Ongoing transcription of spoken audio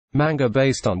Manga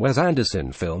based on Wes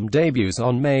Anderson film debuts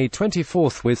on May 24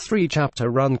 with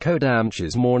 3-chapter-run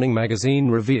Kodansha's morning magazine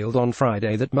revealed on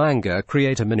Friday that manga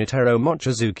creator Minetarō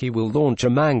Mochizuki will launch a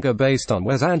manga based on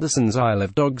Wes Anderson's Isle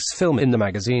of Dogs film in the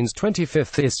magazine's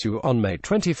 25th issue on May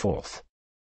 24.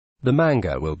 The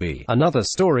manga will be another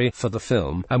story for the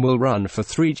film, and will run for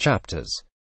 3 chapters.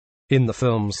 In the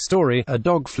film's story, a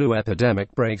dog flu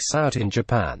epidemic breaks out in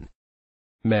Japan.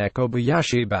 Mayor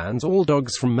Kobayashi bans all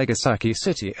dogs from Megasaki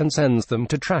City and sends them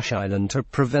to Trash Island to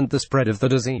prevent the spread of the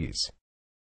disease.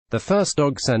 The first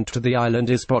dog sent to the island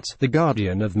is Spot, the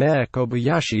guardian of Mayor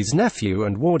Kobayashi's nephew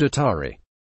and ward Atari.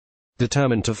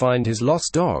 Determined to find his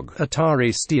lost dog,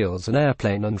 Atari steals an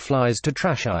airplane and flies to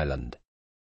Trash Island.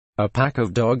 A pack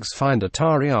of dogs find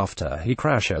Atari after he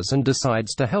crashes and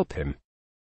decides to help him.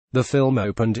 The film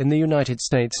opened in the United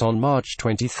States on March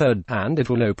 23, and it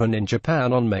will open in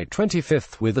Japan on May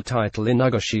 25 with the title in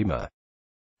Nagashima.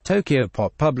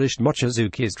 Tokyopop published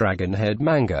Mochizuki's Dragonhead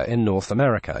manga in North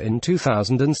America in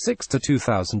 2006 to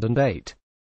 2008.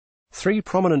 3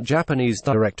 prominent Japanese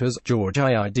directors, George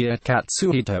Idea,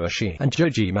 Katsuhito Oshii, and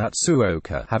Joji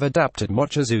Matsuoka, have adapted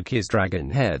Mochizuki's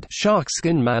Dragonhead, Shark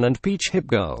Skin Man and Peach Hip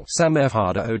Girl,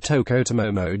 Samehada Otoko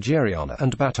Tomomo Jiriona,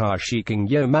 and Batashi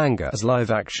Kingyo manga as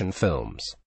live-action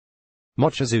films.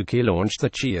 Mochizuki launched the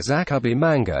Chiazakabi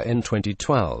manga in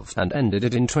 2012, and ended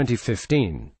it in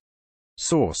 2015.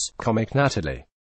 Source: Comic Natalie.